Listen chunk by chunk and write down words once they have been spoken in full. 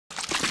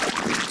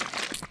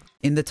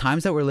in the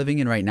times that we're living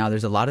in right now,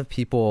 there's a lot of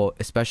people,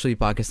 especially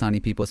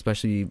Pakistani people,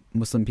 especially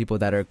Muslim people,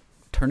 that are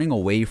turning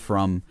away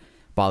from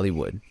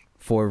Bollywood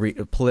for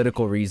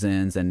political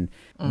reasons. And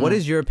what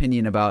is your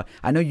opinion about,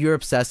 I know you're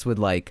obsessed with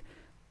like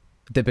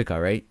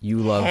Deepika, right? You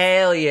love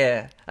Hell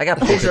yeah. I got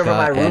posters over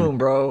my room,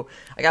 bro.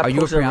 Are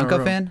you a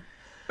Priyanka fan?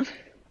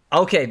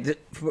 Okay,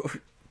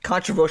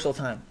 controversial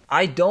time.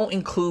 I don't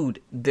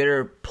include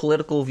their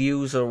political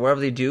views or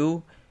whatever they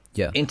do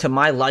into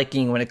my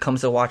liking when it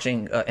comes to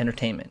watching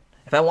entertainment.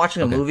 If I'm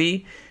watching a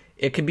movie,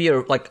 it could be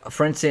like,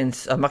 for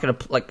instance, I'm not gonna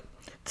like,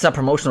 it's not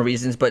promotional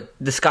reasons, but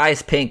The Sky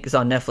is Pink is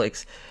on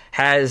Netflix,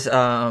 has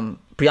Priyanka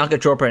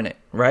Chopra in it,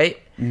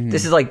 right?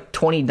 This is like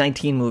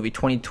 2019 movie,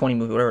 2020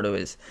 movie, whatever it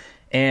is,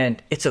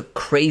 and it's a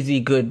crazy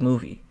good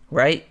movie,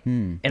 right?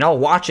 And I'll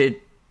watch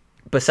it.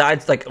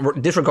 Besides, like,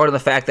 disregarding the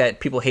fact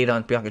that people hate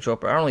on Priyanka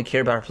Chopra, I don't really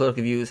care about her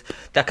political views.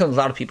 That comes with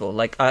a lot of people.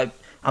 Like,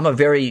 I'm a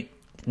very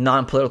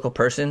non-political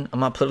person. I'm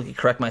not politically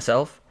correct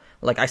myself.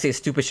 Like, I say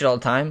stupid shit all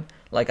the time.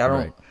 Like,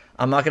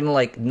 I'm not gonna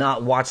like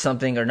not watch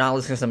something or not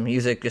listen to some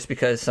music just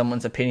because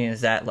someone's opinion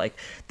is that. Like,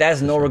 that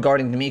has no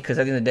regarding to me, because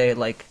at the end of the day,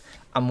 like,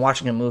 I'm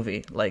watching a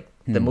movie. Like,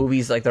 the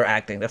movies, like, they're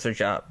acting. That's their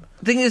job.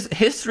 The thing is,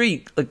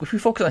 history, like, if you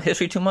focus on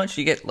history too much,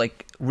 you get,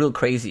 like, real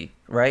crazy,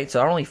 right? So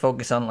I don't really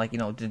focus on, like, you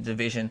know, the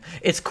division.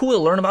 It's cool to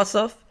learn about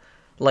stuff.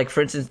 Like,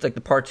 for instance, like,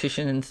 the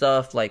partition and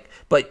stuff. Like,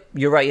 but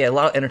you're right, yeah, a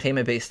lot of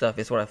entertainment-based stuff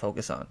is what I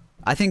focus on.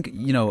 I think,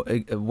 you know,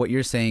 what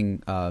you're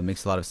saying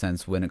makes a lot of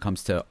sense when it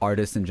comes to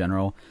artists in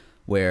general,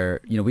 where,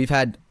 you know, we've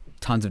had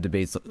tons of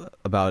debates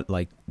about,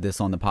 like,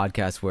 this on the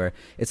podcast, where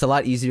it's a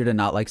lot easier to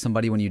not like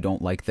somebody when you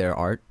don't like their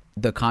art.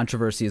 The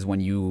controversy is when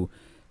you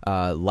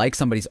like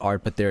somebody's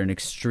art, but they're an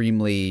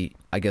extremely,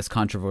 I guess,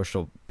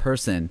 controversial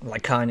person.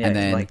 Like Kanye, and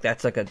then, like,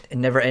 that's like a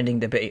never-ending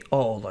debate.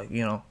 Oh, like,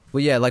 you know.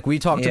 Well, yeah, like we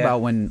talked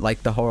about when,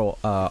 like, the whole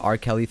R.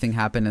 Kelly thing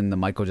happened and the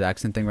Michael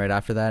Jackson thing right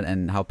after that,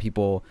 and how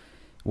people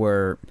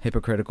were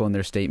hypocritical in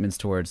their statements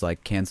towards,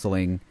 like,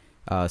 canceling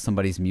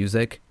somebody's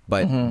music,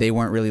 but they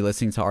weren't really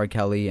listening to R.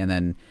 Kelly, and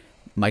then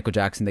Michael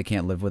Jackson they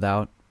can't live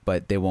without,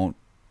 but they won't,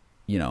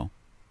 you know.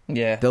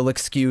 Yeah. They'll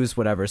excuse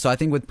whatever. So I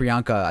think with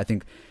Priyanka, I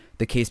think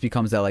the case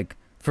becomes that, like,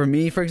 for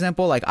me, for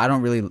example, like, I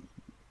don't really,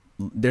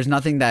 there's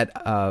nothing that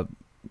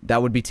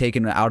that would be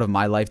taken out of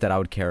my life that I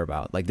would care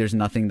about. Like, there's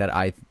nothing that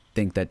I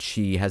think that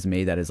she has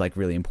made that is, like,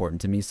 really important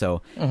to me.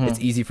 So it's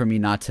easy for me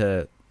not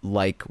to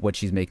like what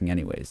she's making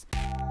anyways.